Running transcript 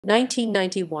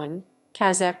1991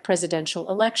 Kazakh presidential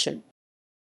election.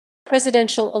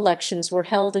 Presidential elections were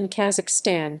held in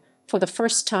Kazakhstan for the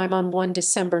first time on 1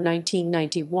 December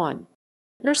 1991.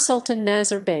 Nursultan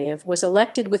Nazarbayev was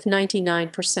elected with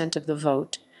 99% of the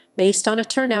vote, based on a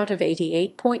turnout of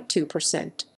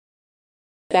 88.2%.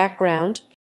 Background: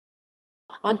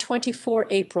 on 24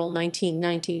 April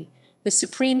 1990, the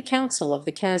Supreme Council of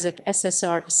the Kazakh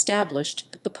SSR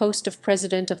established the post of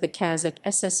President of the Kazakh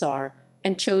SSR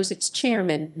and chose its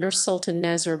chairman, Nursultan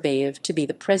Nazarbayev, to be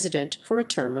the president for a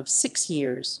term of 6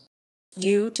 years.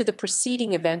 Due to the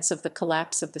preceding events of the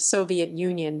collapse of the Soviet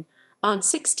Union, on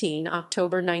 16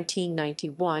 October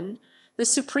 1991, the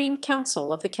Supreme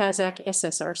Council of the Kazakh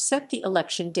SSR set the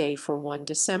election day for 1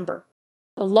 December.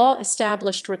 The law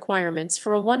established requirements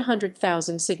for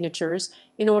 100,000 signatures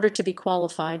in order to be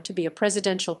qualified to be a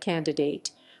presidential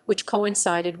candidate, which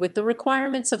coincided with the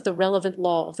requirements of the relevant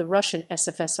law of the Russian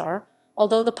SFSR,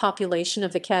 although the population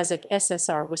of the Kazakh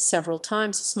SSR was several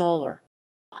times smaller.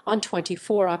 On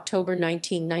 24 October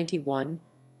 1991,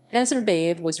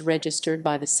 Nazarbayev was registered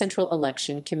by the Central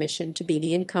Election Commission to be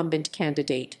the incumbent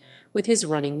candidate, with his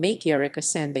running mate Yerik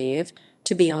Asanbayev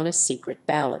to be on a secret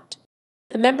ballot.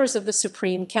 The members of the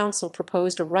Supreme Council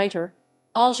proposed a writer,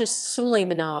 Aljaz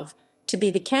Suleymanov, to be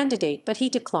the candidate, but he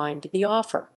declined the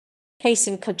offer.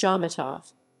 Hasan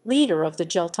Kajamatov, leader of the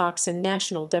Jeltoxin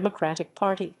National Democratic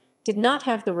Party, did not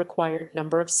have the required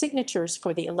number of signatures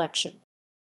for the election.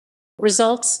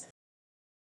 Results: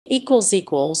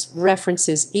 ==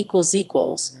 references ==